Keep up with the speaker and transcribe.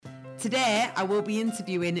Today, I will be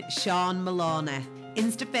interviewing Sean Maloney,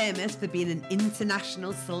 Insta famous for being an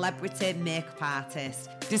international celebrity makeup artist,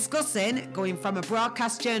 discussing going from a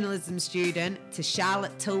broadcast journalism student to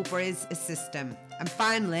Charlotte Tilbury's assistant, and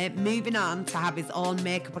finally moving on to have his own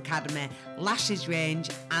makeup academy, lashes range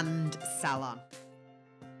and salon.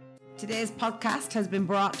 Today's podcast has been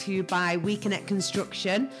brought to you by WeConnect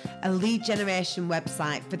Construction, a lead generation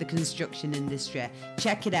website for the construction industry.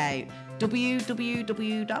 Check it out,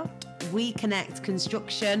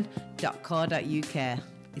 www.weconnectconstruction.co.uk.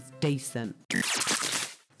 It's decent.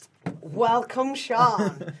 Welcome,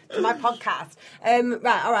 Sean, to my podcast.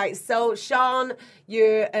 All right. So, Sean,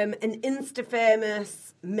 you're an Insta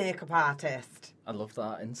famous makeup artist. I love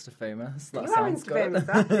that, Insta famous. That you sounds are Insta good.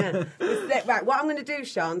 famous, yeah. Right, what I'm going to do,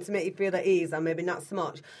 Sean, to make you feel at ease, or maybe not so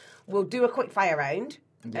much, we'll do a quick fire round.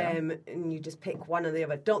 Yeah. And you just pick one or the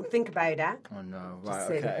other. Don't think about it. Oh no! Just Right,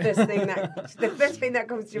 say okay. the first thing that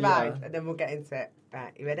comes to your Yeah. mind, and then we'll get into it.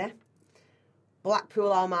 Right, you ready?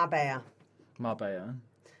 Blackpool or Marbella? Marbella.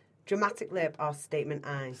 Dramatic lip or statement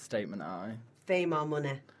eye? Statement eye. Fame or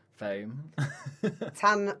money? Fame.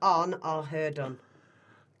 Tan on or hair done?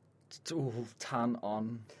 Ooh, tan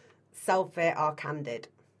on. Selfie or candid?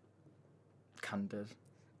 Candid.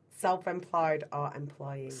 Self-employed or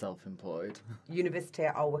employee? Self-employed. University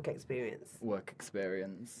or work experience? Work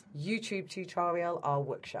experience. YouTube tutorial or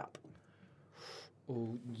workshop?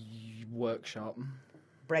 Ooh, workshop.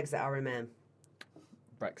 Brexit or Remain?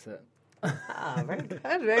 Brexit. Ah, very good,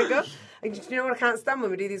 very good. And do you know what I can't stand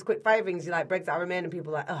when we do these quick fire things? You're like, Brexit or Remain, and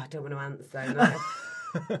people are like, oh, I don't want to answer. No.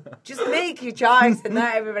 Just make your choice and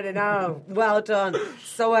let everybody know. Well done.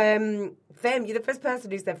 So, fame, you're the first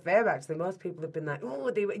person who said fame, actually. Most people have been like,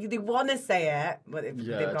 oh, they want to say it, but they've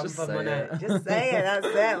gone just for say money. it. Just say it, that's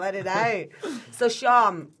it, let it out. So,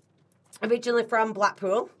 Sean, originally from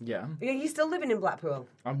Blackpool. Yeah. Are you still living in Blackpool?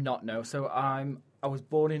 I'm not, no. So I was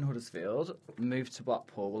born in Huddersfield, moved to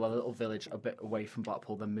Blackpool, a little village a bit away from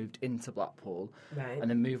Blackpool, then moved into Blackpool, Right. and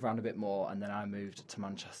then moved around a bit more, and then I moved to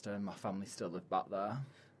Manchester, and my family still live back there.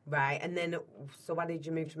 Right, and then, so why did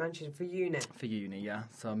you move to Manchester for uni? For uni, yeah.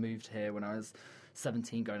 So I moved here when I was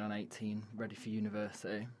 17, going on 18, ready for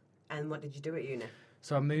university. And what did you do at uni?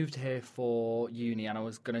 So I moved here for uni, and I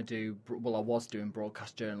was doing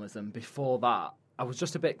broadcast journalism. Before that, I was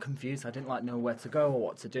just a bit confused. I didn't know where to go or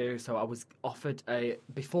what to do. So I was offered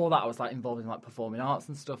before that I was involved in performing arts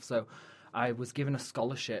and stuff. So I was given a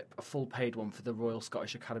scholarship, a full paid one, for the Royal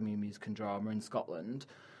Scottish Academy of Music and Drama in Scotland.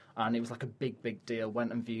 And it was a big deal.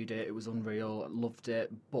 Went and viewed it. It was unreal. Loved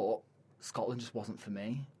it. But Scotland just wasn't for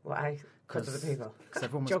me. Why? Because of the people? Because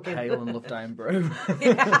everyone was Joking. pale and loved Iron Brew.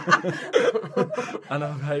 And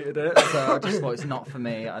I hated it. So I just thought, it's not for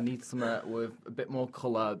me. I need something with a bit more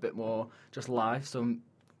colour, a bit more just life. So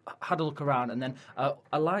I had a look around, and then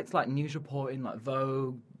I liked news reporting,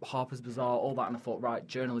 Vogue, Harper's Bazaar, all that. And I thought, right,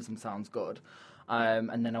 journalism sounds good.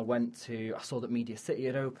 And then I saw that Media City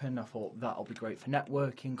had opened. I thought that'll be great for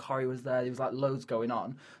networking. Corrie was there. There was loads going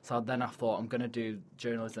on. So then I thought, I'm going to do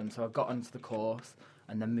journalism. So I got onto the course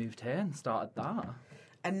and then moved here and started that.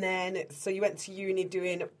 And then, so you went to uni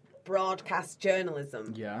doing broadcast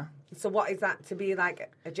journalism. Yeah. So what is that to be a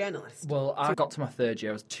journalist? Well, I got to my third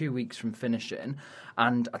year. I was 2 weeks from finishing,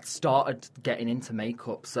 and I'd started getting into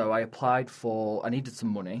makeup. So I needed some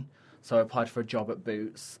money. So I applied for a job at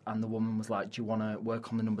Boots, and the woman was like, do you want to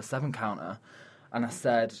work on the number 7 counter? And I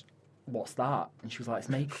said, what's that? And she was like, it's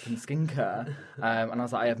makeup and skincare. And I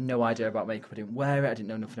was like, I have no idea about makeup. I didn't wear it. I didn't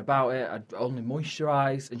know nothing about it. I'd only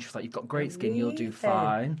moisturised. And she was like, you've got great skin. You'll do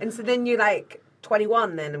fine. And so then you're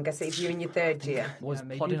 21 then, I'm guessing, if you're in your third year. I was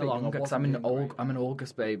plodding along because I'm an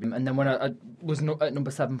August baby. And then when I was at number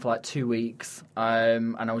 7 for 2 weeks,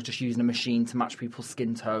 and I was just using a machine to match people's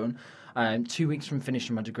skin tone. 2 weeks from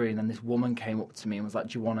finishing my degree, and then this woman came up to me and was like,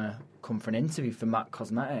 do you want to come for an interview for MAC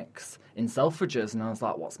Cosmetics in Selfridges? And I was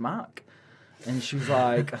like, what's MAC? And she was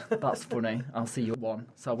like, that's funny, I'll see you at 1.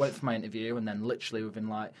 So I went for my interview, and then literally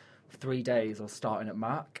within 3 days I was starting at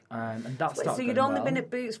MAC, and that started. So you'd only been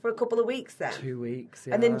at Boots for a couple of weeks then? 2 weeks,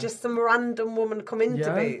 yeah. And then just some random woman come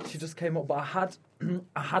into Boots? She just came up, but I had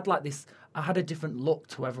a different look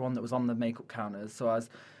to everyone that was on the makeup counters. So I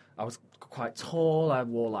was quite tall. I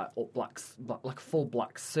wore a full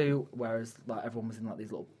black suit, whereas everyone was in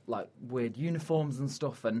these little weird uniforms and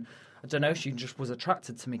stuff. And I don't know, she just was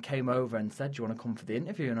attracted to me. Came over and said, "Do you want to come for the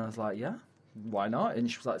interview?" And I was like, "Yeah, why not?" And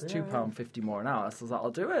she was like, "It's £2.50 more an hour." So I was like,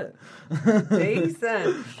 "I'll do it."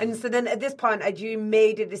 Decent. And so then at this point, had you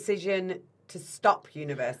made a decision to stop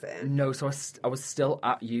university? No, so I was still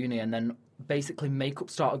at uni, and then basically makeup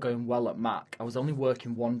started going well at Mac. I was only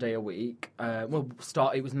working 1 day a week.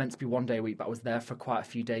 It was meant to be 1 day a week, but I was there for quite a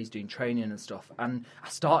few days doing training and stuff. And I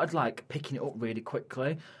started like picking it up really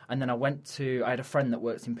quickly. And then I had a friend that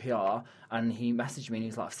works in PR, and he messaged me and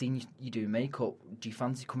he's like, I've seen you do makeup. Do you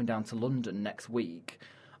fancy coming down to London next week?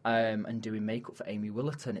 And doing makeup for Amy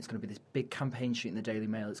Willerton. It's going to be this big campaign shoot in the Daily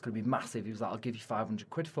Mail. It's going to be massive. He was like, I'll give you 500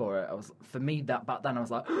 quid for it. For me, that back then, I was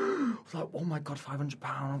like, oh my God, £500.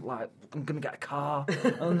 I'm like, I'm going to get a car.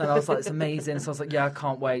 And then I was like, it's amazing. So I was like, yeah, I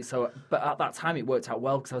can't wait. But at that time, it worked out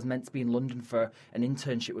well because I was meant to be in London for an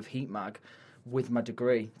internship with Heat Mag with my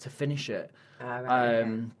degree to finish it.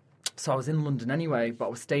 So I was in London anyway, but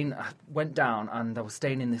I went down and I was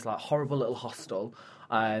staying in this like horrible little hostel.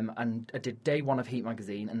 And I did day 1 of Heat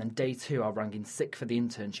magazine, and then day 2 I rang in sick for the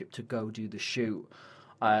internship to go do the shoot.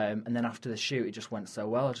 And then after the shoot, it just went so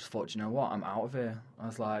well. I just thought, you know what, I'm out of here. I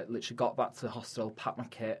was like, literally got back to the hostel, packed my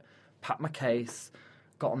kit, packed my case,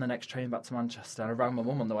 got on the next train back to Manchester. And I rang my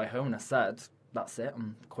mum on the way home and I said, that's it,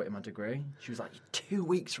 I'm quitting my degree. She was like, 2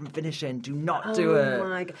 weeks from finishing, do not do it. Oh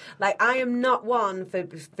my God. Like, I am not one for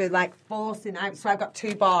like forcing out. So I've got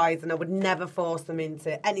 2 boys and I would never force them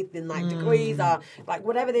into anything like degrees or like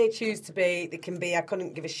whatever they choose to be. They can be, I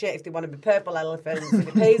couldn't give a shit if they want to be purple elephants. If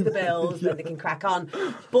it pays the bills, then they can crack on.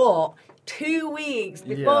 But 2 weeks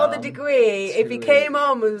before the degree, if he came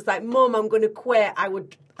home and was like, Mum, I'm going to quit, I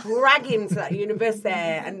would drag him to that university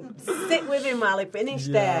and sit with him while he finished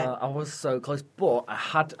it. I was so close, but I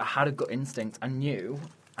had a gut instinct. I knew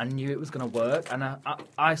it was going to work, and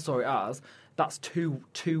I saw it as that's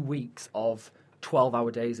two weeks of 12-hour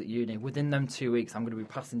days at uni. Within them 2 weeks, I'm going to be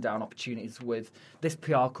passing down opportunities with this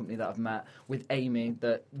PR company that I've met, with Amy,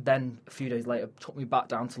 that then a few days later took me back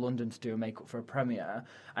down to London to do a makeup for a premiere.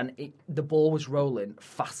 And the ball was rolling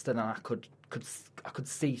faster than I could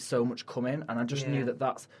see so much coming. And I just knew that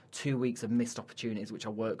that's 2 weeks of missed opportunities, which I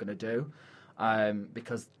weren't going to do.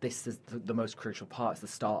 Because this is the most crucial part. It's the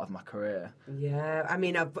start of my career. Yeah, I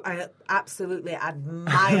mean, I absolutely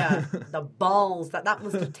admire the balls that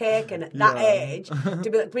must have taken at that age to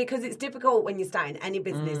be like, because it's difficult when you're starting any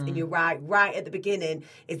business and you're right at the beginning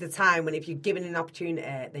is the time when if you're given an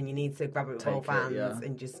opportunity, then you need to grab it with both hands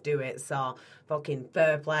and just do it. So fucking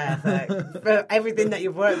fair play for everything that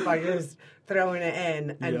you've worked for. You're just throwing it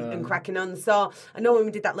in and cracking on. So I know when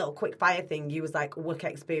we did that little quick fire thing, you was like work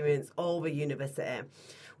experience over university.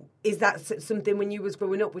 Is that something when you was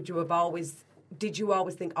growing up? Did you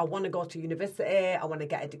always think, I want to go to university, I want to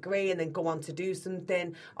get a degree and then go on to do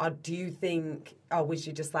something? Or do you think, or was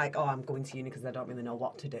you just like, I'm going to uni because I don't really know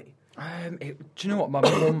what to do? Do you know what?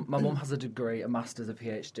 My mum has a degree, a master's, a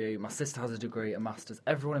PhD. My sister has a degree, a master's.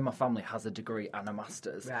 Everyone in my family has a degree and a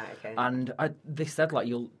master's. Right, okay. And they said, like,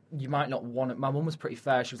 you might not want it. My mum was pretty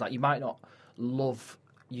fair. She was like, you might not love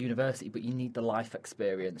university, but you need the life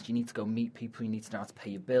experience. You need to go meet people. You need to know how to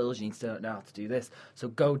pay your bills. You need to know how to do this. So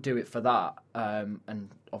go do it for that, and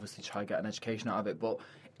obviously try to get an education out of it. But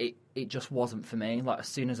it just wasn't for me. Like, as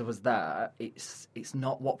soon as I was there, it's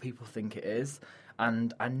not what people think it is.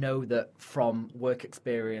 And I know that from work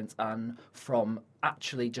experience and from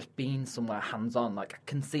actually just being somewhere hands-on, like I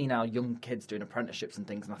can see now young kids doing apprenticeships and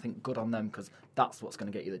things, and I think good on them because that's what's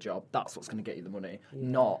going to get you the job. That's what's going to get you the money,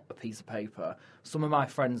 not a piece of paper. Some of my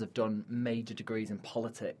friends have done major degrees in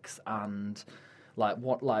politics and like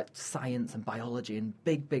science and biology and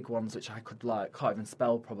big ones, which I can't even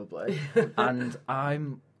spell probably. And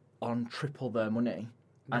I'm on triple their money.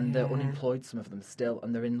 And they're unemployed, some of them still,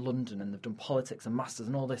 and they're in London and they've done politics and masters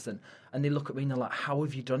and all this, and they look at me and they're like, how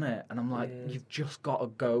have you done it? And I'm like, you've just got to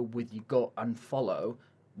go with your gut and follow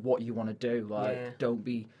what you want to do. Like, don't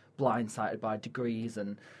be blindsided by degrees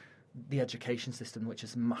and the education system, which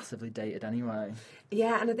is massively dated anyway.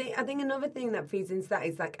 Yeah, and I think another thing that feeds into that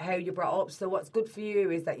is like how you're brought up. So what's good for you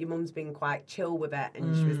is that your mum's been quite chill with it,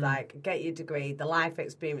 and she was like, get your degree, the life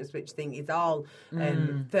experience, which I think is all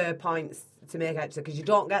fair points to make actually, because you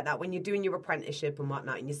don't get that when you're doing your apprenticeship and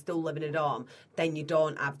whatnot and you're still living at home, then you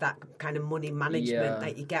don't have that kind of money management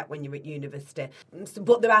that you get when you're at university.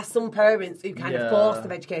 But there are some parents who kind of force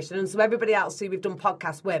the education, and so everybody else who we've done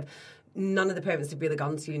podcasts with, none of the parents have really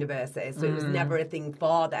gone to university, so it was never a thing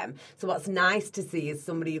for them. So what's nice to see is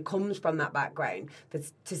somebody who comes from that background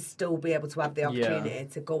to still be able to have the opportunity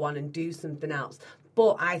to go on and do something else.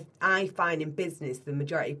 But I find in business, the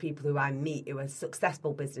majority of people who I meet who are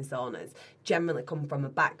successful business owners generally come from a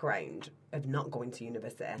background of not going to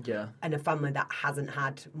university, Yeah. and a family that hasn't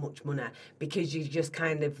had much money, because you just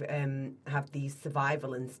kind of have these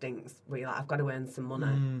survival instincts where you're like, I've got to earn some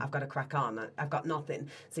money, I've got to crack on, I've got nothing.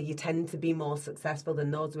 So you tend to be more successful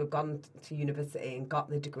than those who have gone to university and got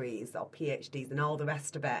the degrees or PhDs and all the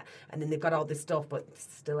rest of it, and then they've got all this stuff but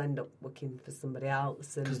still end up working for somebody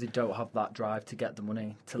else. Because they don't have that drive to get the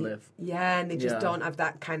money to live. Yeah, and they just don't have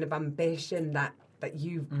that kind of ambition that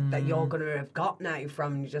you're going to have got now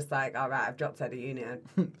from. You're just like, all right, I've dropped out of uni.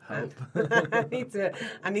 Help.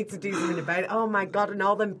 I need to do something about it. Oh my God, and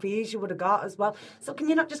all them fees you would have got as well. So can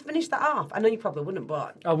you not just finish that off? I know you probably wouldn't,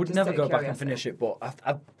 but I would just never out of go back and curiosity. finish it, but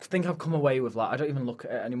I think I've come away with, like, I don't even look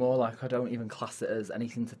at it anymore. Like, I don't even class it as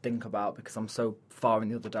anything to think about because I'm so far in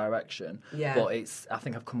the other direction. Yeah. But I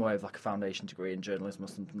think I've come away with like a foundation degree in journalism or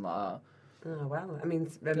something like that. Oh, well, I mean,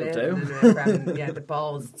 it's It'll amazing. do. Yeah, the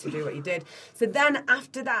balls to do what you did. So then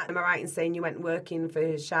after that, am I right in saying you went working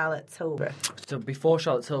for Charlotte Tilbury? So before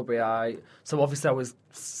Charlotte Tilbury, obviously I was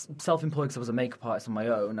self-employed because I was a makeup artist on my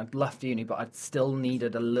own. I'd left uni, but I still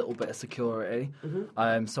needed a little bit of security.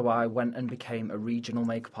 So I went and became a regional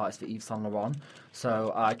makeup artist for Yves Saint Laurent.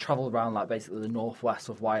 So I travelled around like basically the northwest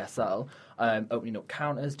of YSL, opening up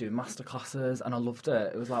counters, doing masterclasses, and I loved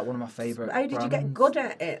it. It was like one of my favourite How did you get brands. good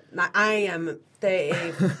at it? Like, I am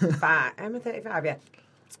 35. I'm a 35, yeah.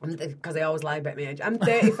 Because I always lie about my age. I'm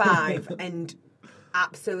 35 and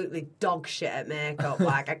absolutely dog shit at makeup.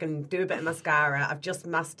 Like, I can do a bit of mascara. I've just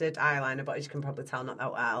mastered eyeliner, but as you can probably tell, not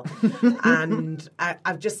that well. And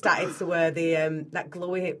I've just started to wear the that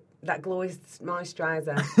glowy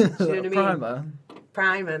moisturiser. Do you know what I mean?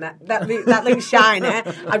 Primer, that looks shiny.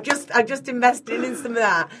 I've just invested in some of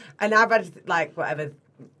that, and I've had like whatever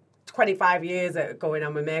 25 years of going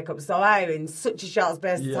on with makeup. So in such a short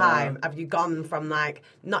space of time, have you gone from like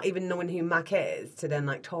not even knowing who MAC is to then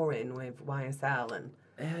like touring with YSL and?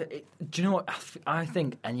 Do you know what? I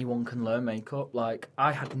think anyone can learn makeup. Like,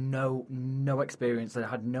 I had no experience. I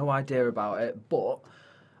had no idea about it,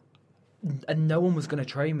 and no one was going to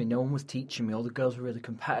train me. No one was teaching me. All the girls were really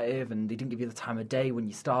competitive, and they didn't give you the time of day when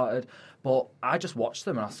you started. But I just watched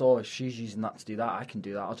them, and I saw if she's using that to do that, I can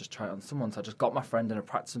do that. I'll just try it on someone. So I just got my friend and I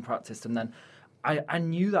practiced, and then I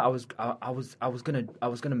knew that I was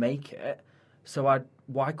gonna make it. So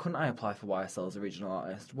why couldn't I apply for YSL as a regional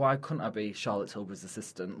artist? Why couldn't I be Charlotte Tilbury's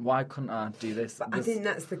assistant? Why couldn't I do this? But I think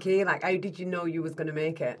that's the key. Like, how did you know you was going to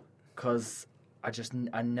make it? Because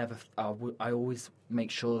I always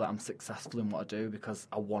make sure that I'm successful in what I do because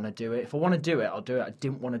I want to do it. If I want to do it, I'll do it. I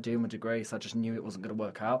didn't want to do my degree, so I just knew it wasn't going to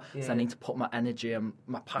work out. Yeah. So I need to put my energy and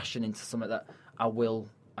my passion into something that I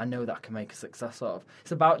know that I can make a success of.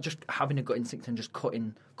 It's about just having a gut instinct and just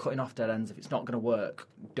cutting off dead ends. If it's not going to work,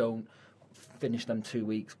 don't finish them 2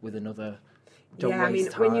 weeks with another. Don't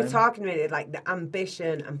waste time. When you're talking about it, like the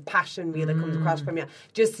ambition and passion really comes across from you.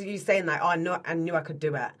 Just you saying like, oh, I knew I could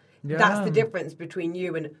do it. Yeah. That's the difference between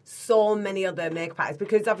you and so many other makeup artists,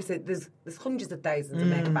 because obviously there's hundreds of thousands of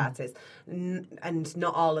makeup artists, and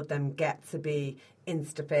not all of them get to be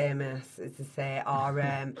Insta famous, as to say,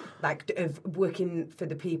 or like of working for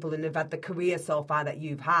the people and have had the career so far that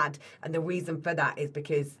you've had. And the reason for that is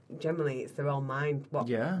because generally it's their own mind what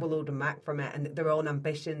will hold them back from it, and their own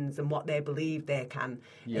ambitions and what they believe they can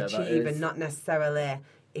achieve, and not necessarily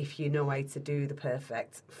if you know how to do the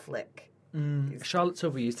perfect flick. Charlotte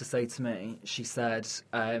Tilbury used to say to me, she said,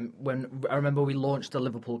 when I remember we launched the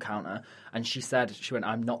Liverpool counter, and she went,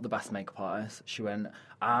 I'm not the best makeup artist. She went,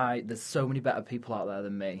 there's so many better people out there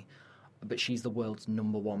than me, but she's the world's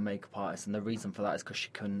 #1 makeup artist, and the reason for that is because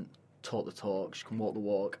she can talk the talk, she can walk the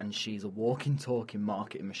walk, and she's a walking, talking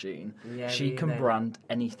marketing machine. Yeah, she can brand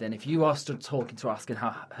anything. If you are stood talking to her, asking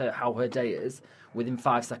how her day is, within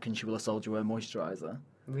 5 seconds she will have sold you her moisturiser.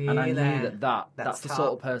 Really? And I knew that's the top.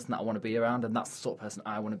 sort of person that I want to be around, and that's the sort of person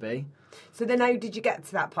I want to be. So then how did you get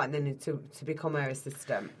to that point then to become her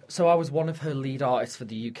assistant? So I was one of her lead artists for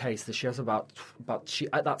the UK, so she has about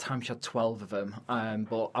at that time she had 12 of them,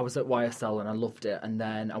 but I was at YSL and I loved it, and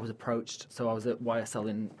then I was approached, so I was at YSL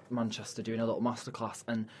in Manchester doing a little masterclass,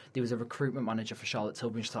 and there was a recruitment manager for Charlotte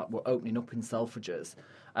Tilbury, and she's like, we're opening up in Selfridges.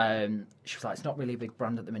 She was like, it's not really a big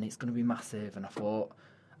brand at the minute, it's going to be massive, and I thought,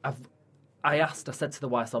 I said to the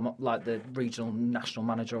YSL, like the regional national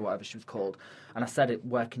manager or whatever she was called, and I said,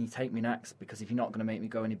 where can you take me next? Because if you're not going to make me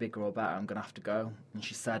go any bigger or better, I'm going to have to go. And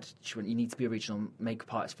she went, you need to be a regional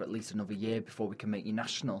makeup artist for at least another year before we can make you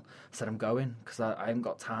national. I said, I'm going, because I haven't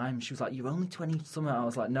got time. She was like, you're only 20-something. I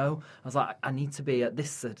was like, no. I was like, I need to be at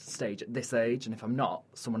this stage, at this age, and if I'm not,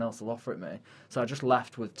 someone else will offer it me. So I just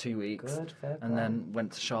left with 2 weeks, Good, fair and then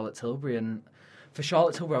went to Charlotte Tilbury, and for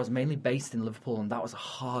Charlotte Tilbury, I was mainly based in Liverpool, and that was a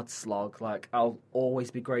hard slog. Like, I'll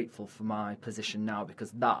always be grateful for my position now,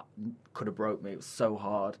 because that could have broke me. It was so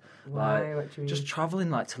hard. Why? Like, What do you just mean? travelling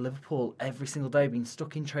like to Liverpool every single day, being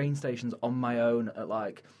stuck in train stations on my own at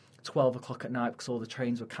like 12 o'clock at night because all the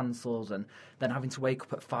trains were cancelled, and then having to wake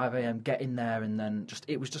up at 5 a.m, get in there, and then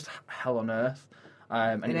it was just hell on earth.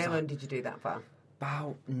 And And it was how long did you do that for?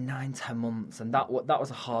 about 9-10 months, and that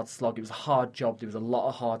was a hard slog. It was a hard job. There was a lot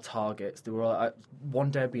of hard targets. There were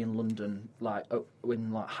one day I'd be in London, like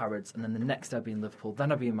in like Harrods, and then the next day I'd be in Liverpool.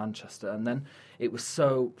 Then I'd be in Manchester, and then it was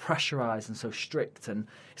so pressurised and so strict. And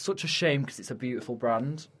it's such a shame because it's a beautiful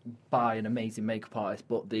brand by an amazing makeup artist,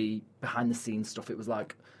 but the behind the scenes stuff, it was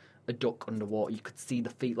like a duck underwater. You could see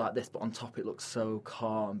the feet like this, but on top it looked so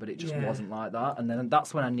calm. But it just wasn't like that. And then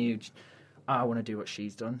that's when I knew I want to do what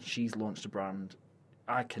she's done. She's launched a brand.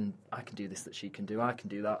 I can do this that she can do. I can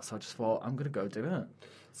do that. So I just thought, I'm going to go do it.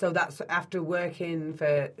 So that's after working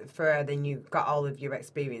for her, then you got all of your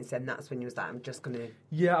experience, and that's when you was like, I'm just going to...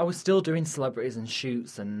 Yeah, I was still doing celebrities and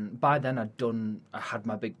shoots, and by then I had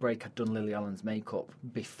my big break. I'd done Lily Allen's makeup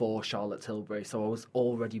before Charlotte Tilbury, so I was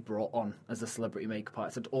already brought on as a celebrity makeup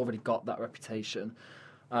artist. I'd already got that reputation.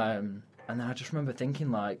 And then I just remember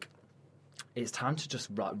thinking, like, it's time to just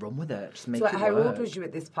run with it. Just make it how work. old was you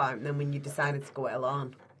at this point, and then when you decided to go it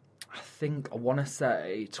alone? I think I want to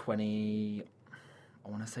say 20. I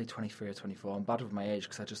want to say 23 or 24. I'm bad with my age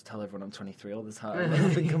because I just tell everyone I'm 23 all the time. I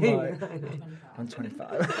think I'm like, I'm 25.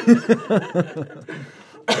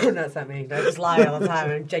 That's not me. I just lie all the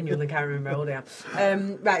time and genuinely can't remember how old I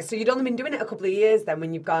am. Right, so you'd only been doing it a couple of years then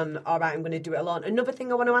when you've gone, all right, I'm going to do it alone. Another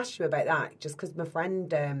thing I want to ask you about that, just because my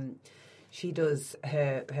friend... she does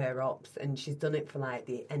her ops, and she's done it for like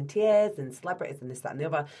the NTAs and celebrities and this, that and the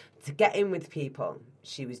other. To get in with people,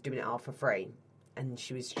 she was doing it all for free, and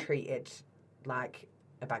she was treated like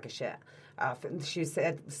a bag of shit. She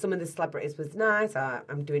said some of the celebrities was nice.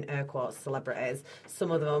 I'm doing air quotes celebrities.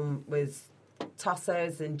 Some of them was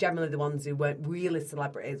tossers, and generally the ones who weren't really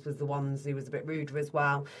celebrities was the ones who was a bit ruder as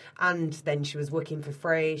well. And then she was working for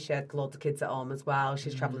free. She had loads of kids at home as well.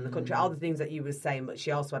 She's travelling the country, all the things that you were saying, but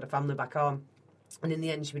she also had a family back home. And in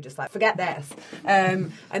the end, she was just like, forget this.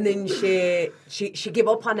 And then she gave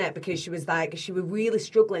up on it because she was like, she was really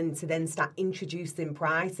struggling to then start introducing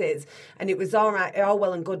prices. And it was all right, all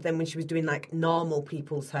well and good then when she was doing like normal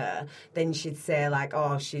people's hair. Then she'd say like,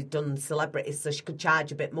 oh, she'd done celebrities, so she could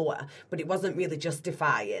charge a bit more. But it wasn't really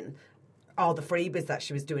justifying all the freebies that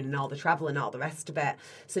she was doing and all the travel and all the rest of it.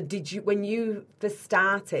 So did you, when you first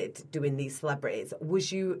started doing these celebrities,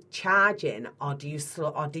 was you charging, or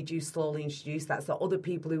did you slowly introduce that so other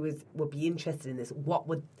people who would be interested in this, what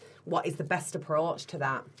is the best approach to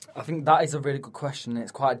that? I think that is a really good question. It's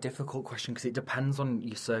quite a difficult question because it depends on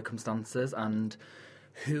your circumstances and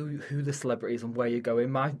who the celebrity is and where you're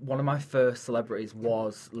going. One of my first celebrities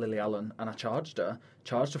was Lily Allen, and I charged her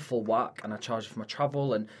full whack, and I charged her for my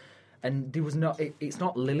travel, and there was it's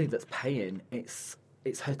not Lily that's paying, it's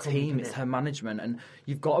her team, it's her management, and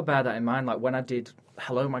you've got to bear that in mind. Like when I did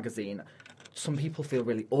Hello Magazine, some people feel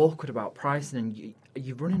really awkward about pricing, and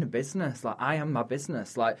you're running a business. Like I am my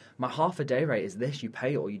business. Like my half a day rate is this, you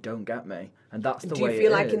pay it or you don't get me, and that's the way it is. Do you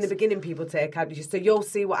feel like in the beginning people take out, so you'll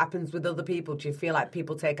see what happens with other people, do you feel like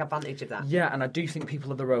people take advantage of that? Yeah, and I do think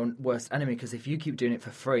people are their own worst enemy, because if you keep doing it for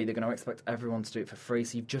free, they're going to expect everyone to do it for free,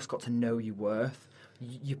 so you've just got to know your worth.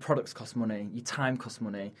 Your products cost money, your time costs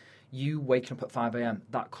money, you waking up at 5 a.m,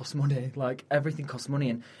 that costs money, like everything costs money,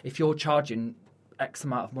 and if you're charging X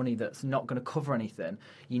amount of money that's not going to cover anything,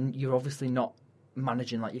 you're obviously not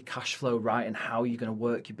managing like your cash flow right and how you're going to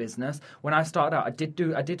work your business. When I started out, I did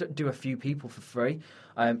do a few people for free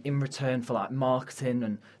in return for like marketing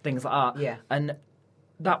and things like that. Yeah. And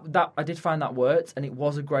that I did find that worked, and it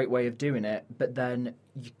was a great way of doing it. But then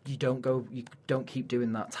you don't keep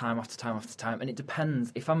doing that time after time after time. And it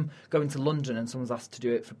depends. If I'm going to London and someone's asked to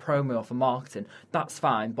do it for promo or for marketing, that's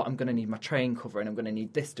fine. But I'm going to need my train covering. I'm going to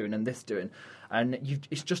need this doing and this doing. And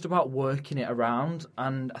it's just about working it around.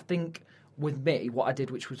 And I think with me, what I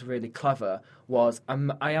did, which was really clever, was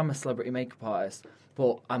I am a celebrity makeup artist,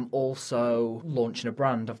 but I'm also launching a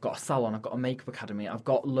brand. I've got a salon, I've got a makeup academy, I've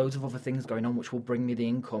got loads of other things going on which will bring me the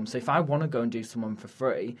income. So if I want to go and do someone for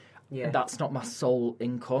free, that's not my sole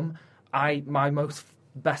income. My most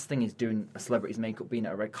best thing is doing a celebrity's makeup, being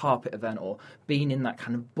at a red carpet event or being in that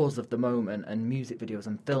kind of buzz of the moment, and music videos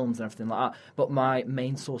and films and everything like that. But my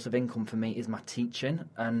main source of income for me is my teaching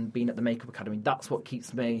and being at the makeup academy. That's what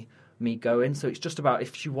keeps me going. So it's just about,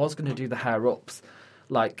 if she was going to do the hair ups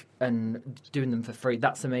and doing them for free,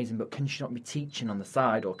 that's amazing, but can she not be teaching on the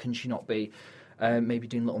side, or can she not be maybe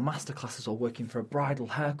doing little masterclasses or working for a bridal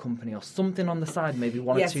hair company or something on the side, maybe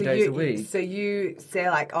 1 or 2 days a week. So you say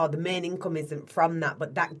like, oh, the main income isn't from that,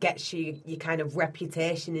 but that gets you your kind of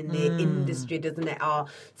reputation in the industry, doesn't it? Or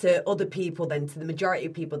to other people, then to the majority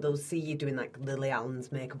of people, they'll see you doing like Lily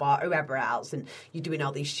Allen's makeup or whoever else, and you're doing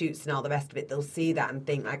all these shoots and all the rest of it. They'll see that and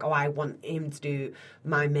think like, oh, I want him to do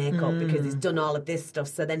my makeup because he's done all of this stuff.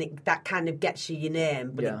 So then that kind of gets you your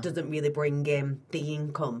name, but it doesn't really bring in the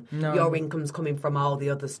income. No. Your income's coming from all the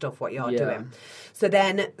other stuff what you're doing.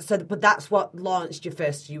 But that's what launched you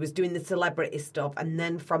first. You was doing the celebrity stuff, and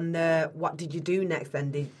then from there, what did you do next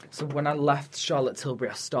then? So when I left Charlotte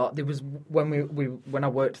Tilbury, when I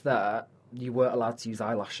worked there, you weren't allowed to use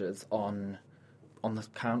eyelashes on the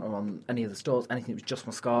counter, on any of the stores, anything. It was just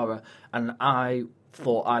mascara, and I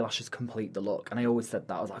thought eyelashes complete the look, and I always said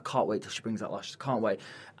that. I was like, I can't wait till she brings out lashes, can't wait.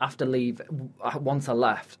 Once I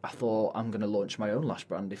left, I thought, I'm going to launch my own lash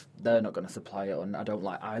brand. If they're not going to supply it, and I don't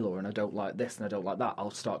like Eyelaw, and I don't like this, and I don't like that, I'll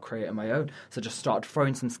start creating my own. So I just started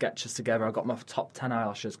throwing some sketches together. I got my top 10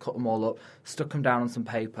 eyelashes, cut them all up, stuck them down on some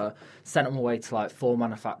paper, sent them away to like 4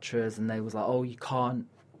 manufacturers, and they was like, oh, you can't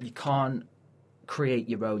create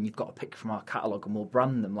your own, you've got to pick from our catalogue and we'll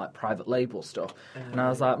brand them like private label stuff. And I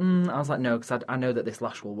was like, no, because I know that this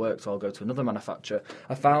lash will work, so I'll go to another manufacturer.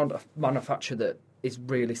 I found a manufacturer that is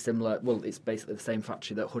really similar. Well, it's basically the same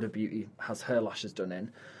factory that Huda Beauty has her lashes done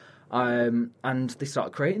in. And they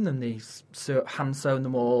started creating them. They hand sewn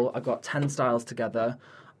them all. I got 10 styles together.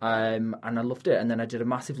 And I loved it. And then I did a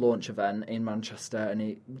massive launch event in Manchester,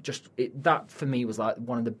 and that for me was like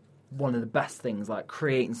one of the best things, like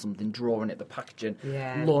creating something, drawing it, the packaging,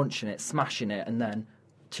 launching it, smashing it, and then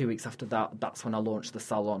 2 weeks after that, that's when I launched the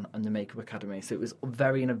salon and the Makeup Academy. So it was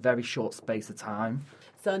in a very short space of time.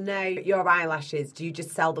 So now your eyelashes, do you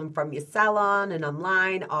just sell them from your salon and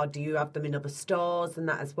online, or do you have them in other stores and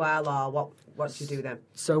that as well, or what do you do then?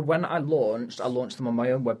 So when I launched them on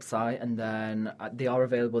my own website, and then they are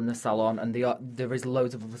available in the salon, and there is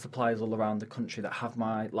loads of other suppliers all around the country that have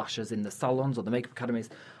my lashes in the salons or the makeup academies.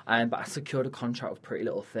 But I secured a contract with Pretty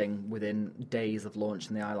Little Thing within days of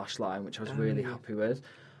launching the eyelash line, which I was really happy with.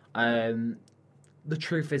 The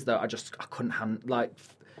truth is, though, I couldn't handle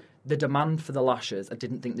the demand for the lashes. I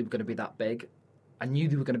didn't think they were going to be that big. I knew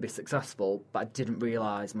they were going to be successful, but I didn't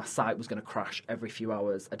realise my site was going to crash every few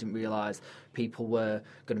hours. I didn't realise people were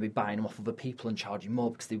going to be buying them off other people and charging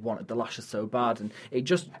more because they wanted the lashes so bad. And it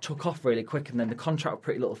just took off really quick. And then the contract with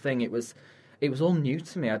Pretty Little Thing, it was all new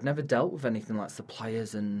to me. I'd never dealt with anything like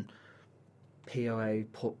suppliers and POA,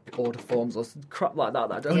 order forms or crap like that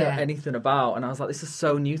I don't know anything about. And I was like, this is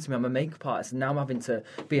so new to me. I'm a makeup artist, and now I'm having to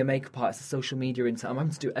be a makeup artist, a social media intern. I'm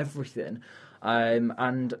having to do everything.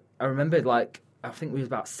 And I remember, I think we was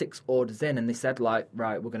about 6 orders in, and they said, right,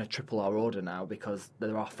 we're going to triple our order now because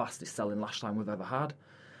they're our fastest selling lash line we've ever had.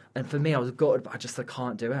 And for me, I was gutted, but I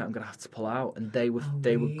can't do it. I'm going to have to pull out. And they were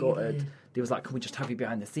gutted. They was like, can we just have you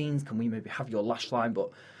behind the scenes? Can we maybe have your lash line?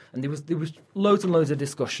 And there was loads and loads of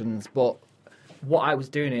discussions, but what I was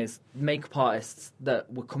doing is makeup artists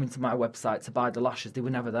that were coming to my website to buy the lashes, they were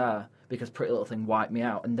never there because Pretty Little Thing wiped me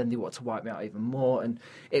out, and then they wanted to wipe me out even more. And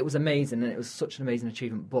it was amazing, and it was such an amazing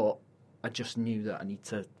achievement, but I just knew that I need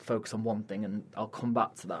to focus on one thing, and I'll come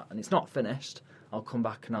back to that. And it's not finished. I'll come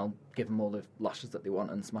back and I'll give them all the lashes that they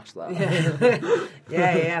want and smash that.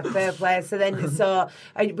 Yeah, fair play.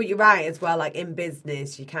 But you're right as well. Like in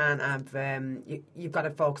business, you can't have. You've got to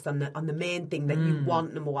focus on the main thing that you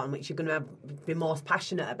want, number one, which you're going to be most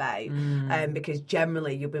passionate about, because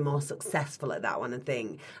generally you'll be more successful at that one, I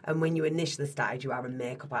think. And when you initially started, you are a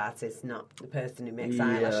makeup artist, not the person who makes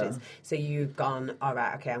eyelashes. So you've gone, all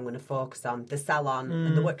right, okay, I'm going to focus on the salon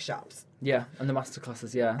and the workshops. Yeah, and the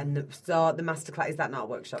masterclasses, yeah. And so the masterclass, is that not a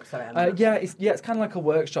workshop? Sorry. It's kind of like a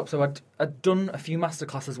workshop. So I'd done a few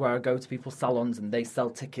masterclasses where I go to people's salons and they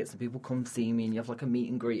sell tickets and people come see me and you have like a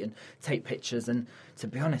meet and greet and take pictures. And to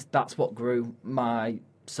be honest, that's what grew my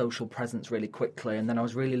social presence really quickly. And then I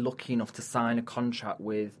was really lucky enough to sign a contract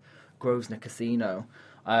with Grosvenor Casino.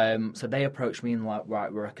 So they approached me and like,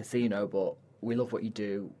 right, we're a casino, but we love what you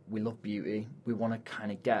do. We love beauty. We want to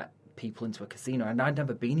kind of get people into a casino, and I'd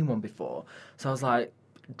never been in one before, so I was like,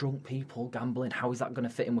 drunk people gambling, how is that going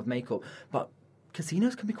to fit in with makeup? But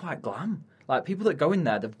casinos can be quite glam. Like, people that go in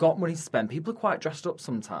there, they've got money to spend. People are quite dressed up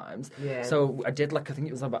sometimes. So I did I think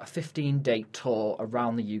it was about a 15-day tour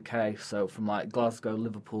around the UK, so from like Glasgow,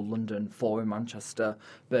 Liverpool, London, 4 in Manchester,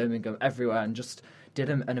 Birmingham, everywhere, and just did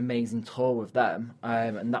an amazing tour with them,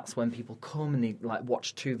 and that's when people come and they like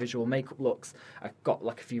watch 2 visual makeup looks. I got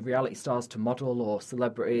like a few reality stars to model, or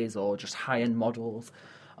celebrities, or just high-end models,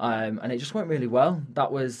 and it just went really well. I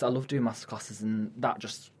love doing masterclasses, and that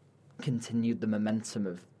just continued the momentum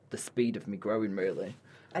of the speed of me growing, really.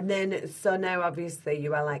 And then, so now obviously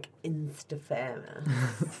you are like Insta famous.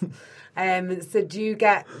 So do you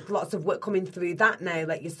get lots of work coming through that now,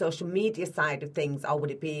 like your social media side of things, or would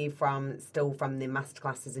it be still from the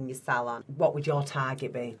masterclasses in your salon? What would your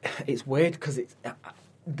target be? It's weird because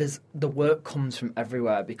the work comes from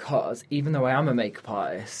everywhere, because even though I am a makeup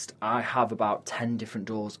artist, I have about 10 different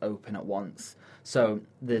doors open at once. So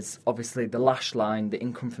there's obviously the lash line, the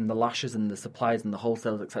income from the lashes and the supplies and the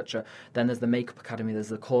wholesalers, etc. Then there's the makeup academy, there's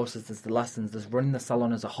the courses, there's the lessons, there's running the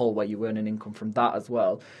salon as a whole where you earn an income from that as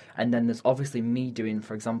well. And then there's obviously me doing,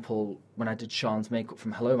 for example, when I did Sean's makeup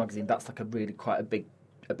from Hello Magazine, that's like quite a big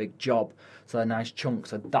job, so a nice chunk.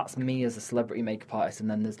 So that's me as a celebrity makeup artist, and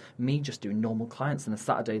then there's me just doing normal clients on a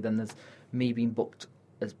Saturday. Then there's me being booked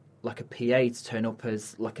as like a PA to turn up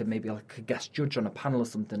as maybe a guest judge on a panel or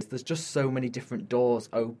something. There's just so many different doors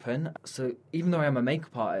open. So even though I am a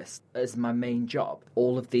makeup artist as my main job,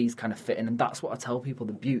 all of these kind of fit in, and that's what I tell people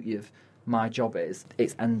the beauty of my job is.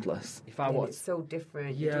 It's endless. It's so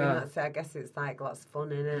different. Yeah. You're doing that, so I guess it's like lots of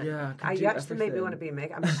fun, isn't it? Yeah, You actually make me want to be a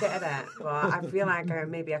makeup. I'm shit at it, but I feel like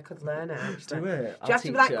maybe I could learn it. Actually. Do it. Do you have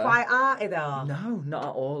to be like quite arty though? No, not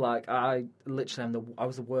at all. Like I literally I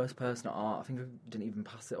was the worst person at art. I think I didn't even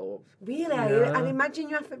pass it up. Really? Yeah. I imagine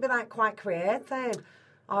you have to be like quite creative.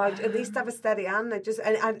 Or at least have a steady hand.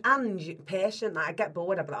 And patient. Like, I get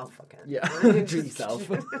bored. I'd be like, oh, fuck it. Yeah, do it yourself.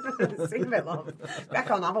 Sing a bit, love.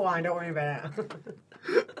 Back on, have a wine, don't worry about it.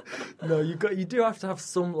 No, you do have to have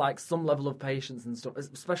some level of patience and stuff,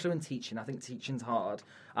 especially when teaching. I think teaching's hard.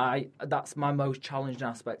 That's my most challenging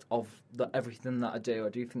aspect of everything that I do. I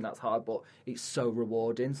do think that's hard, but it's so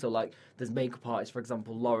rewarding. So, like, there's makeup artists, for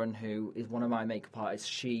example, Lauren, who is one of my makeup artists.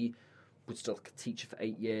 She was still a teacher for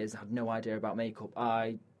 8 years, had no idea about makeup.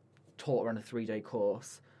 I taught her on a 3-day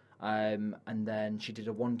course, and then she did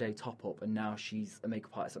a 1-day top-up, and now she's a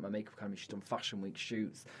makeup artist at my makeup academy. She's done fashion week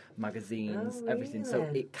shoots, magazines, everything. So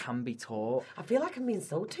it can be taught. I feel like I'm being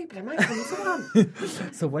sold to, but I might come to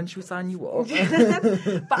one. So when should we sign you up?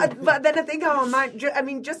 but then I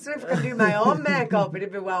think just if I can do my own makeup,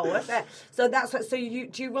 it'd be well worth it. So that's what. So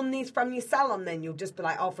do you run these from your salon? Then you'll just be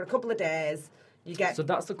like, for a couple of days. So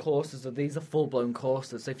that's the courses. So these are full-blown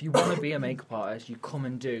courses. So if you want to be a makeup artist, you come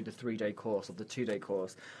and do the 3-day course or the 2-day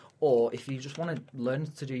course. Or if you just want to learn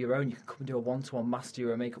to do your own, you can come and do a one-to-one master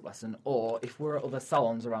your makeup lesson. Or if we're at other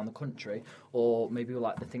salons around the country, or maybe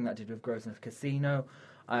like the thing that I did with Grosvenor Casino,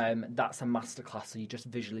 that's a masterclass. So you just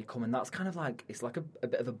visually come, and that's kind of like, it's like a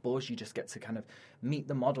bit of a buzz. You just get to kind of meet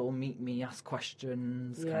the model, meet me, ask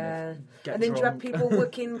questions. Yeah. Kind of get and then drunk. do you have people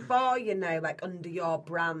working for you now, like under your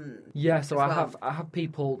brand? Yeah, so I have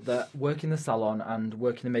people that work in the salon and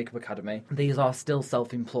work in the makeup academy. These are still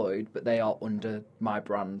self-employed, but they are under my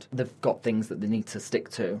brand. They've got things that they need to stick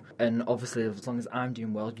to, and obviously as long as I'm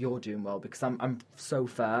doing well, you're doing well, because I'm so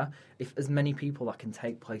fair. If as many people that can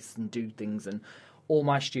take places and do things, and all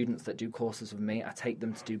my students that do courses with me, I take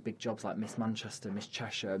them to do big jobs like Miss Manchester, Miss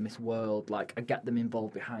Cheshire, Miss World. Like, I get them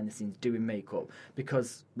involved behind the scenes doing makeup,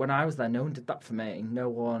 because when I was there, no one did that for me. No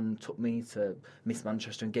one took me to Miss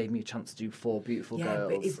Manchester and gave me a chance to do 4 beautiful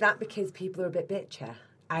girls. Yeah, but is that because people are a bit bitchy?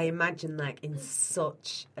 I imagine, like,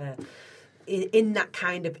 in that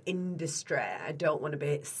kind of industry, I don't want to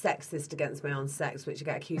be sexist against my own sex, which I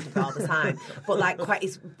get accused of all the time.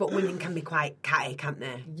 But women can be quite catty, can't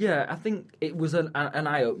they? Yeah, I think it was an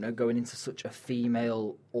eye opener going into such a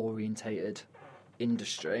female orientated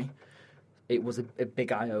industry. It was a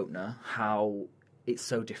big eye opener how it's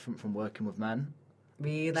so different from working with men.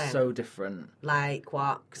 Really? So different. Like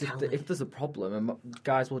what? Because if there's a problem,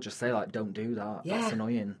 guys will just say, like, don't do that. Yeah. That's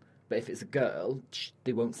annoying. But if it's a girl,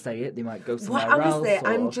 they won't say it. They might go somewhere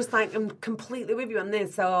else. I'm completely with you on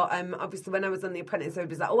this. So, obviously, when I was on The Apprentice, I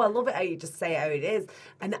was like, I love it how you just say it how it is.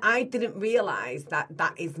 And I didn't realise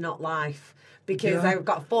that is not life. Because I've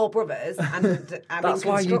got 4 brothers and I'm in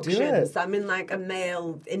construction. So I'm in like a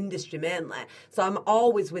male industry mainly. So I'm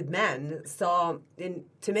always with men. So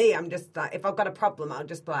to me, I'm just like, if I've got a problem, I'll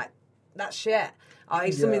just be like, that's shit. Or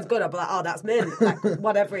if something's good, I'll be like, oh, that's men. Like,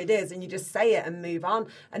 whatever it is. And you just say it and move on.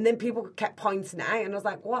 And then people kept pointing it out. And I was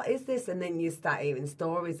like, what is this? And then you start hearing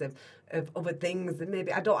stories of other things. And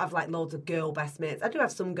maybe I don't have like loads of girl best mates. I do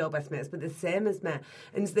have some girl best mates, but the same as me.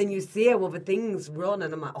 And so then you see how other things run.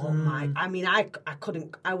 And I'm like, oh my. I mean, I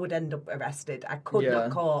couldn't, I would end up arrested. I could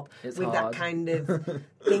not cope with hard. That kind of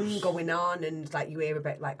thing going on. And like you hear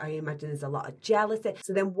about, like, I imagine there's a lot of jealousy.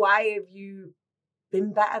 So then why have you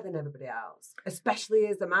been better than everybody else, especially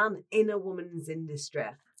as a man in a woman's industry?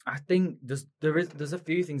 I think there's a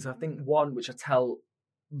few things. I think one, which I tell,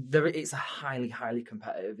 it's a highly, highly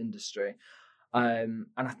competitive industry. And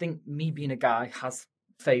I think me being a guy has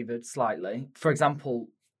favoured slightly. For example,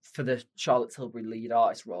 for the Charlotte Tilbury lead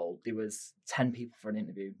artist role, there was 10 people for an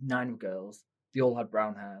interview. 9 were girls. They all had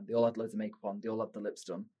brown hair. They all had loads of makeup on. They all had the lips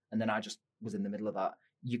done. And then I just was in the middle of that.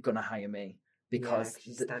 You're going to hire me because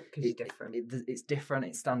you're different. It's different.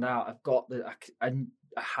 It stand out. I've got I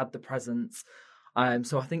had the presence.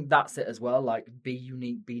 So I think that's it as well. Like, be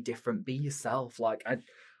unique, be different, be yourself. Like,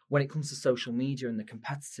 when it comes to social media and the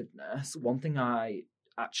competitiveness, one thing I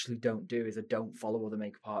actually don't do is I don't follow other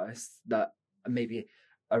makeup artists that maybe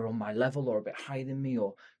are on my level or a bit higher than me,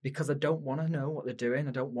 or because I don't want to know what they're doing.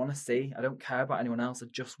 I don't want to see. I don't care about anyone else. I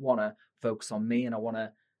just want to focus on me, and I want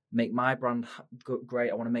to make my brand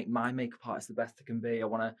great. I want to make my makeup artist the best it can be. I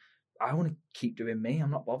want to keep doing me.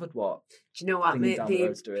 I'm not bothered what. Do you know what?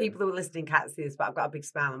 The people who are listening can't see this, but I've got a big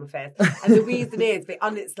smile on my face. And the reason is,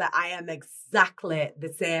 honestly, I am exactly the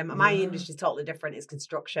same. My industry is totally different. It's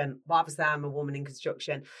construction. But obviously, I'm a woman in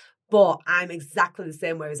construction. But I'm exactly the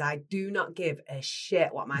same, whereas I do not give a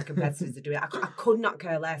shit what my competitors are doing. I could not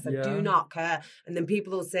care less. I do not care. And then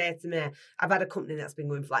people will say to me, I've had a company that's been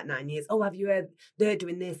going for like 9 years. Oh, have you heard they're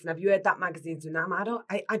doing this? And have you heard that magazine's doing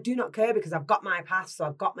that? I do not care because I've got my path, so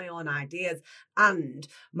I've got my own ideas. And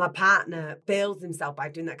my partner fails himself by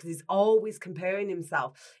doing that because he's always comparing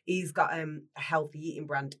himself. He's got a healthy eating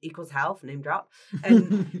brand equals health, name drop.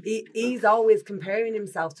 And he's always comparing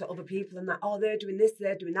himself to other people and that, oh, they're doing this,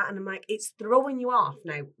 they're doing that. And I'm like, it's throwing you off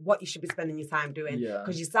now what you should be spending your time doing,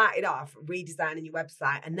 because you started off redesigning your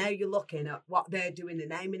website and now you're looking at what they're doing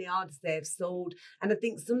and how many orders they've sold. And I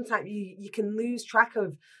think sometimes you can lose track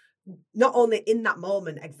of not only in that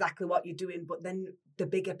moment exactly what you're doing, but then the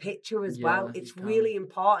bigger picture as well. It's really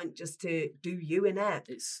important just to do you in it.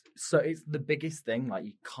 It's the biggest thing. Like,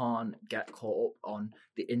 you can't get caught up on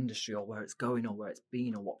the industry or where it's going or where it's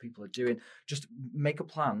been or what people are doing. Just make a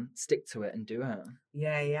plan, stick to it, and do it.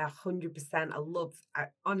 Yeah, 100%.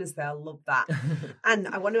 Honestly, I love that. And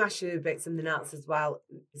I want to ask you about something else as well.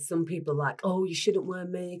 Some people are like, oh, you shouldn't wear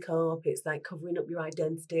makeup. It's like covering up your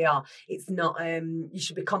identity, or it's not. You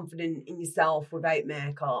should be confident in yourself without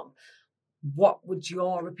makeup. What would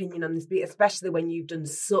your opinion on this be, especially when you've done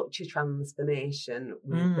such a transformation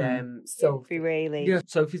with Sophie, really? Yeah,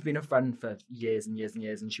 Sophie's been a friend for years and years and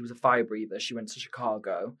years, and she was a fire breather. She went to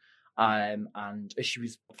Chicago, and as she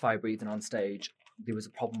was fire breathing on stage, there was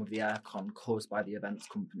a problem with the aircon caused by the events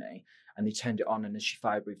company, and they turned it on, and as she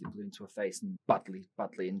fire breathed, it blew into her face and badly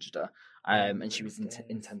injured her. And she was in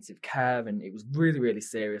intensive care, and it was really, really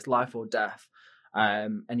serious, life or death.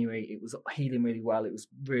 Anyway, it was healing really well. It was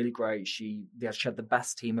really great. She had the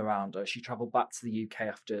best team around her. She travelled back to the UK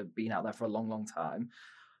after being out there for a long, long time.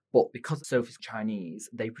 But because Sophie's Chinese,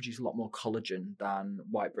 they produce a lot more collagen than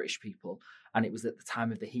white British people. And it was at the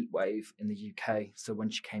time of the heat wave in the UK. So when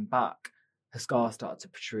she came back, her scars started to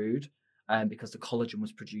protrude because the collagen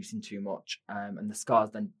was producing too much. And the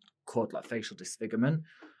scars then caused like facial disfigurement.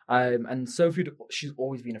 And Sophie, she's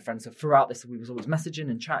always been a friend. So throughout this, we was always messaging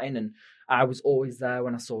and chatting, and I was always there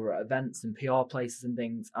when I saw her at events and PR places and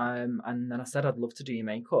things. And then I said, I'd love to do your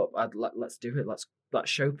makeup. Let's do it. Let's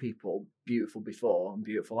show people beautiful before and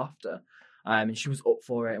beautiful after. And she was up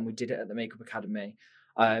for it, and we did it at the Makeup Academy.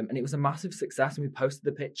 And it was a massive success, and we posted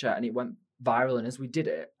the picture, and it went viral. And as we did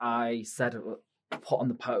it, I said, put on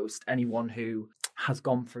the post, anyone who has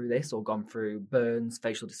gone through this or gone through burns,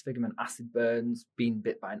 facial disfigurement, acid burns, being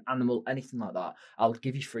bit by an animal, anything like that, I'll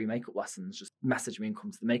give you free makeup lessons. Just message me and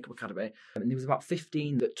come to the Makeup Academy. And there was about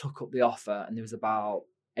 15 that took up the offer, and there was about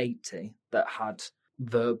 80 that had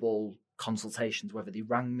verbal consultations, whether they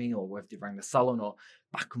rang me or whether they rang the salon, or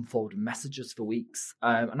back and forward messages for weeks.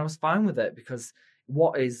 And I was fine with it, because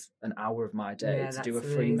what is an hour of my day to do a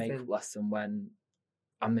free makeup lesson when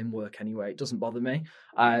I'm in work anyway? It doesn't bother me.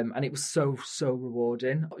 And it was so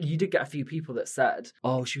rewarding. You did get a few people that said,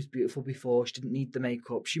 oh, she was beautiful before, she didn't need the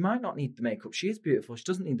makeup. She might not need the makeup. She is beautiful. She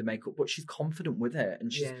doesn't need the makeup, but she's confident with it.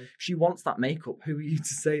 And she wants that makeup. Who are you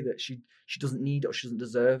to say that she doesn't need it or she doesn't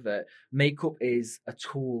deserve it? Makeup is a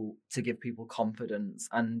tool to give people confidence.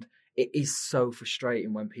 And it is so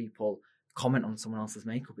frustrating when people comment on someone else's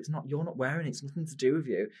makeup. You're not wearing it. It's nothing to do with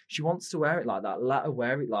you. She wants to wear it like that. Let her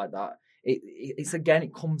wear it like that. It's again,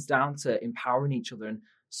 it comes down to empowering each other. And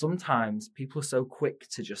sometimes people are so quick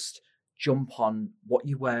to just jump on what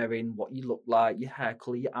you're wearing, what you look like, your hair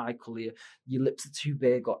colour, your eye colour, your lips are too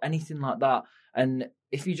big or anything like that. And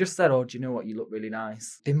if you just said, oh, do you know what, you look really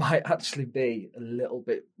nice, they might actually be a little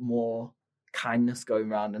bit more kindness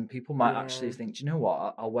going around, and people might actually think, do you know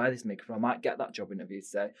what, I'll wear this makeup and I might get that job interview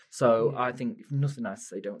today. So I think if nothing nice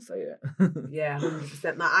to say, don't say it. Yeah,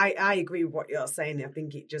 100%. I agree with what you're saying. I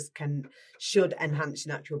think it just should enhance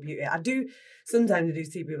your natural beauty. I do sometimes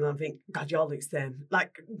see people and I think, God, you all look the same.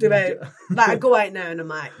 Like, I go out now and I'm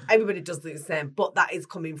like, everybody does look the same, but that is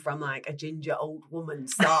coming from like a ginger old woman.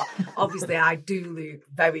 So obviously I do look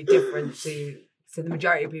very different to the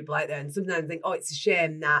majority of people out there. And sometimes I think, oh, it's a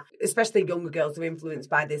shame that, especially younger girls, are influenced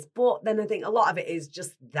by this. But then I think a lot of it is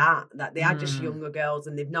just that they are just younger girls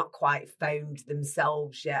and they've not quite found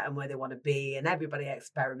themselves yet and where they want to be. And everybody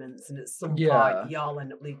experiments. And at some point, you all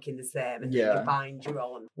end up looking the same and then you find your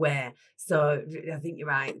own way. So I think you're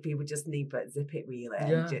right. People just need to zip it really.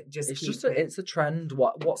 Yeah. It's a trend.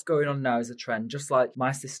 What's going on now is a trend. Just like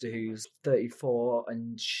my sister who's 34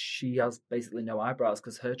 and she has basically no eyebrows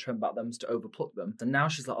because her trend back then was to overpluck them. And now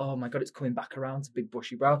she's like, oh my God, it's coming back around to big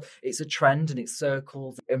bushy brows. It's a trend and it's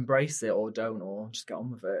circles. Embrace it or don't, or just get on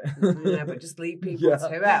with it. Yeah, but just leave people to it.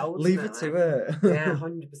 Ultimately. Leave it to it. Yeah,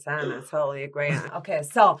 100%. I totally agree. Okay,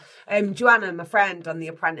 so Joanna, my friend on The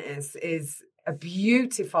Apprentice, is a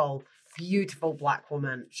beautiful black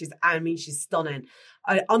woman. She's stunning.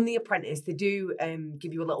 On The Apprentice, they do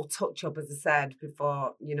give you a little touch up, as I said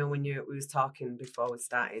before. You know, when we was talking before we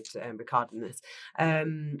started recording this,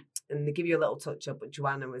 and they give you a little touch up. But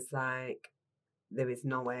Joanna was like, there is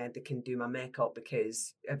no way they can do my makeup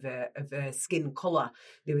because of her skin colour.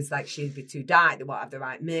 There was like, she'd be too dark, they won't have the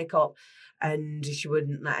right makeup. And she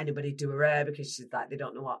wouldn't let anybody do her hair because she's like, they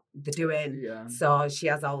don't know what they're doing. Yeah. So she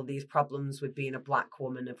has all of these problems with being a black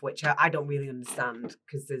woman, of which I don't really understand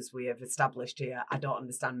because, as we have established here, I don't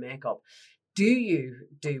understand makeup. Do you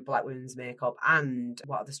do black women's makeup, and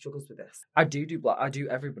what are the struggles with this? I do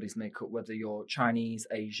everybody's makeup, whether you're Chinese,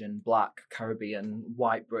 Asian, black, Caribbean,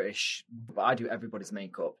 white, British. I do everybody's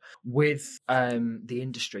makeup. With the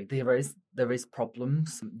industry, there is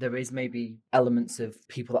problems. There is maybe elements of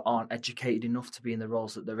people that aren't educated enough to be in the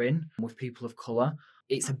roles that they're in. With people of colour,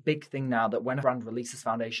 it's a big thing now that when a brand releases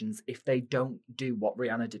foundations, if they don't do what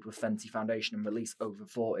Rihanna did with Fenty foundation and release over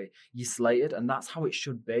 40, you're slated, and that's how it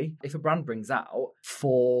should be. If a brand brings out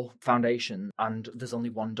 4 foundations and there's only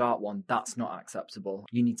one dark one, that's not acceptable.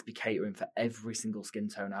 You need to be catering for every single skin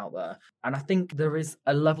tone out there. And I think there is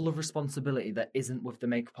a level of responsibility that isn't with the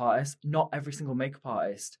makeup artist. Not every single makeup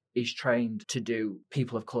artist is trained to do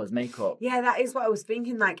people of colour's makeup. Yeah, that is what I was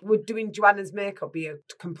thinking. Like, would doing Joanna's makeup be a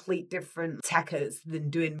complete different techers than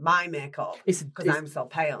doing my makeup? Because I'm so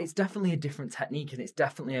pale. It's definitely a different technique, and it's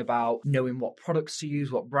definitely about knowing what products to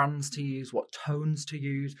use, what brands to use, what tones to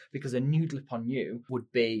use, because a nude lip on you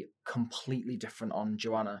would be completely different on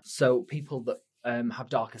Joanna. So people that have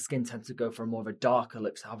darker skin tend to go for more of a darker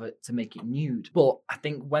lip to have it to make it nude. But I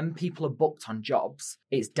think when people are booked on jobs,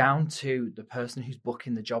 it's down to the person who's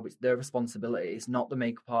booking the job. It's their responsibility. It's not the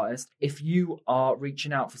makeup artist. If you are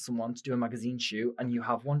reaching out for someone to do a magazine shoot and you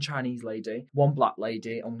have one Chinese lady, one black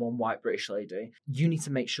lady, and one white British lady, you need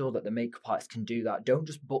to make sure that the makeup artist can do that. Don't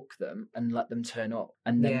just book them and let them turn up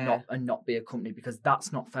and then not be a company, because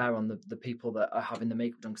that's not fair on the people that are having the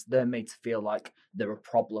makeup done, because they're made to feel like they're a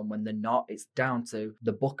problem when they're not. It's down to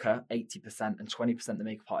the booker, 80%, and 20% the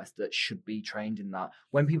makeup artist that should be trained in that.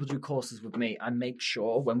 When people do courses with me, I make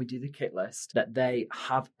sure when we do the kit list that they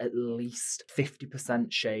have at least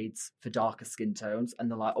 50% shades for darker skin tones, and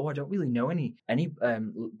they're like, oh, I don't really know any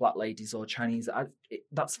black ladies or Chinese.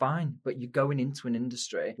 That's fine, but you're going into an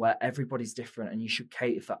industry where everybody's different and you should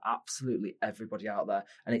cater for absolutely everybody out there,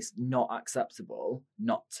 and it's not acceptable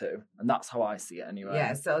not to, and that's how I see it anyway.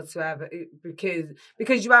 Yeah, so to have,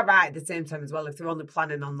 because you are right at the same time as well. If they're only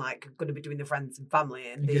planning on like going to be doing the friends and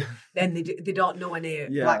family, and then they don't know any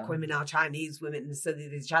black women or Chinese women, so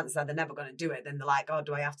there's a chance that they're never going to do it. Then they're like, oh,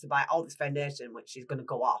 do I have to buy all this foundation which is going to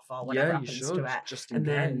go off or whatever happens to it? Just in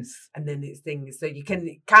case. And then it's things. So you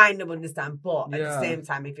can kind of understand, but at the same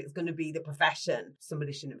time, if it's going to be the profession,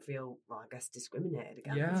 somebody shouldn't feel, well, I guess, discriminated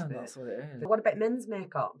against. Yeah, that's what it is. But what about men's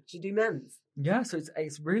makeup? Do you do men's? Yeah, so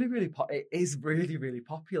it's really, really it is really, really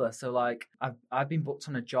popular. So like I've been booked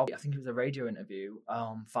on a job. I think it was a radio interview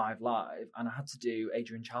on 5 Live, and I had to do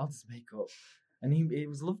Adrian Childs' makeup, and he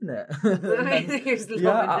was loving it. He was loving it.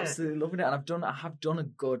 Absolutely loving it. And I have done a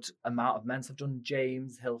good amount of men's. I've done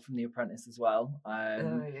James Hill from The Apprentice as well.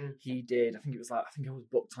 He did. I think I was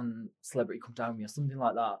booked on Celebrity Come Down With Me or something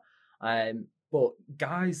like that. But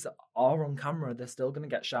guys are on camera, they're still going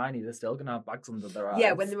to get shiny, they're still going to have bags under their eyes.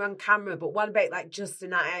 Yeah, when they're on camera. But what about like just a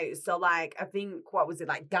night out? So like, I think, what was it,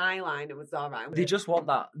 like Guy Liner was all right. They just want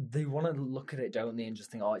that, they want to look at it, don't they, and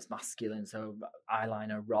just think, oh, it's masculine, so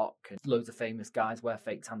eyeliner, rock, and loads of famous guys wear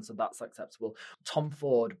fake tan, so that's acceptable. Tom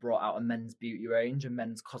Ford brought out a men's beauty range, a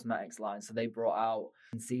men's cosmetics line, so they brought out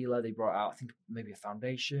concealer, they brought out, I think, maybe a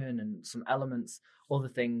foundation and some elements, other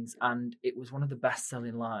things, and it was one of the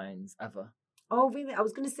best-selling lines ever. Oh, really? I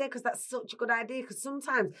was going to say, because that's such a good idea. Because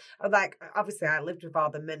sometimes, like, obviously, I lived with all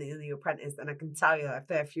the men in The Apprentice, and I can tell you a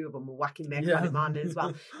fair few of them were whacking makeup on the morning as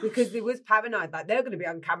well. Because they was paranoid that they're going to be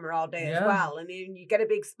on camera all day as well. And then you get a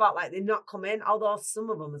big spotlight, they're not coming. Although some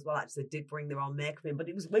of them as well actually did bring their own makeup in, but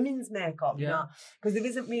it was women's makeup, you know? Because there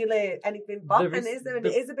isn't really anything bopping, is there? And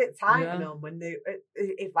it is a bit tight, you know, when they,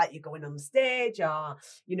 if like you're going on the stage or,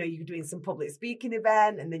 you know, you're doing some public speaking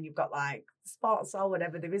event and then you've got like spots or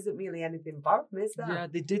whatever, there isn't really anything for them, is there?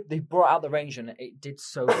 Yeah, they brought out the range and it did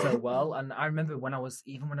so well. And I remember when I was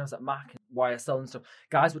at Mac and YSL and stuff,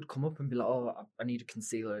 guys would come up and be like, oh, I need a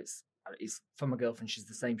concealer, it's for my girlfriend, she's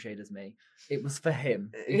the same shade as me. It was for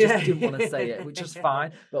him. He just didn't want to say it, which is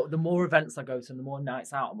fine. But the more events I go to and the more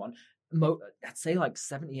nights out I'm on, I'd say like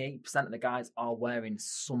 78% of the guys are wearing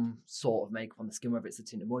some sort of makeup on the skin, whether it's a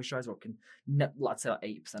tinted moisturizer or I'd say like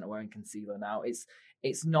 80% are wearing concealer now.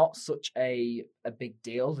 It's not such a big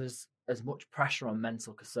deal. There's as much pressure on men to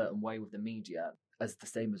look a certain way with the media as the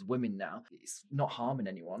same as women now. It's not harming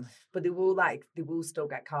anyone. But they will still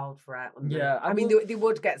get called for it. Yeah. I mean, they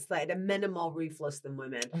would get slated, and men are more ruthless than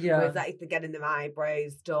women. Yeah. Whereas like, if they're getting their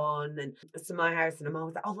eyebrows done, and to my house, and I'm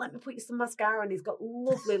always like, oh, let me put you some mascara, and he's got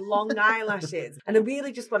lovely long eyelashes. And I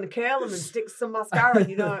really just want to curl them and stick some mascara,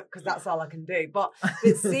 you know, because that's all I can do. But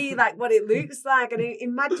see like what it looks like, and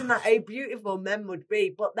imagine that how beautiful men would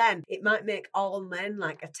be. But then it might make all men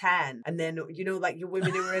like a 10. And then, you know, like your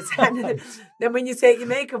women who are a 10. Then when you take your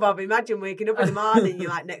makeup off, imagine waking up in the morning, you're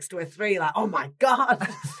like next to a 3, like, oh my God,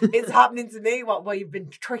 it's happening to me, what you've been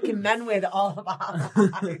tricking men with all of our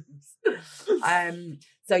lives.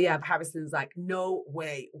 So yeah, Harrison's like, no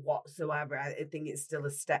way whatsoever. I think it's still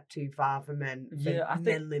a step too far for men,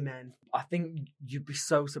 manly men. I think you'd be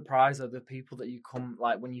so surprised at the people that you come,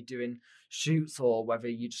 like when you're doing shoots or whether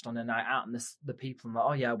you're just on a night out and the people are like,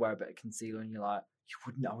 oh yeah, I wear a bit of concealer, and you're like,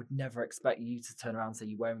 I would never expect you to turn around and say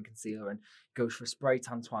you're wearing concealer and go for a spray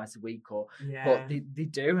tan twice a week, but they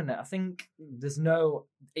do, and I think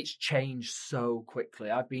it's changed so quickly.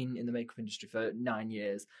 I've been in the makeup industry for 9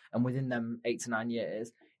 years, and within them 8 to 9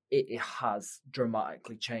 years, it has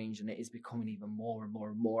dramatically changed, and it is becoming even more and more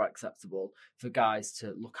and more acceptable for guys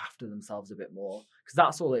to look after themselves a bit more, because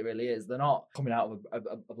that's all it really is. They're not coming out of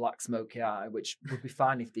a black smoky eye, which would be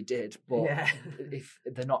fine if they did, but if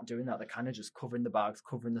they're not doing that, they're kind of just covering the bags,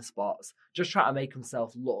 covering the spots, just trying to make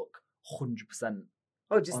themselves look 100%.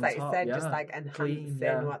 Oh, just like top, you said, just like enhancing clean,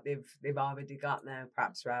 what they've already got there,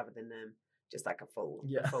 perhaps, rather than just like a full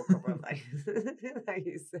cover, like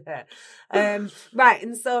you said. Right,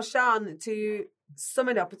 and so Sean, to sum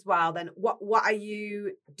it up as well, then what are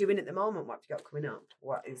you doing at the moment? What have you got coming up?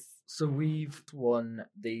 So we've won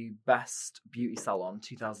the Best Beauty Salon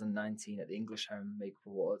 2019 at the English Hair and Makeup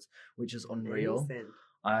Awards, which is unreal. Amazing.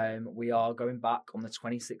 We are going back on the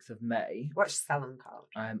 26th of May. What's your salon called?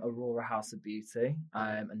 Aurora House of Beauty.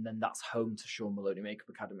 And then that's home to Sean Maloney Makeup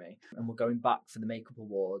Academy. And we're going back for the Makeup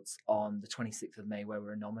Awards on the 26th of May, where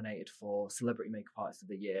we're nominated for Celebrity Makeup Artist of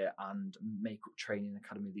the Year and Makeup Training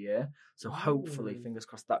Academy of the Year. So hopefully, fingers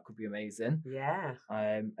crossed, that could be amazing. Yeah.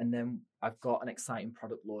 And then I've got an exciting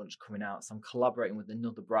product launch coming out. So I'm collaborating with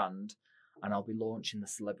another brand, and I'll be launching the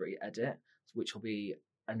Celebrity Edit, which will be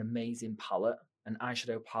an amazing palette, an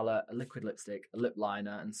eyeshadow palette, a liquid lipstick, a lip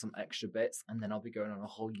liner, and some extra bits. And then I'll be going on a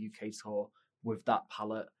whole UK tour with that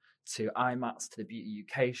palette to IMAX, to the Beauty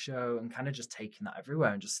UK show, and kind of just taking that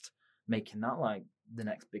everywhere and just making that like the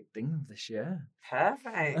next big thing of this year.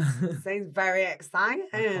 Perfect. Sounds very exciting.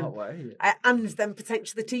 I can't wait. And then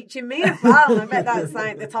potentially teaching me as well. I bet that's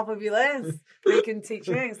like the top of your list. You can teach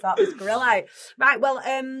me. Start this gorilla. Right, well,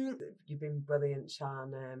 you've been brilliant,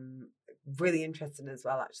 Sean. Really interesting as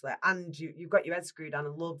well, actually, and you've got your head screwed on. I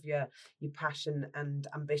love your passion and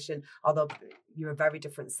ambition, although you're a very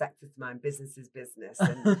different sector to mine. Business is business,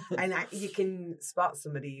 and you can spot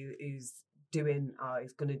somebody who's doing or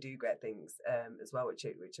is going to do great things as well, which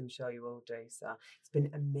I'm sure you will do. So it's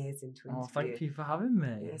been amazing to interview. Thank you for having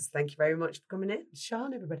me. Yes, thank you very much for coming in,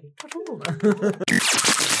 Sean, everybody.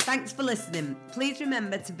 Thanks for listening. Please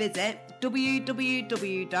remember to visit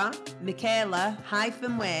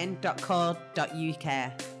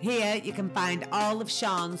www.michaela-wayne.co.uk. Here you can find all of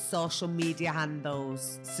Sean's social media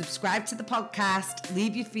handles. Subscribe to the podcast,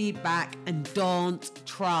 leave your feedback, and don't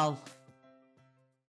troll.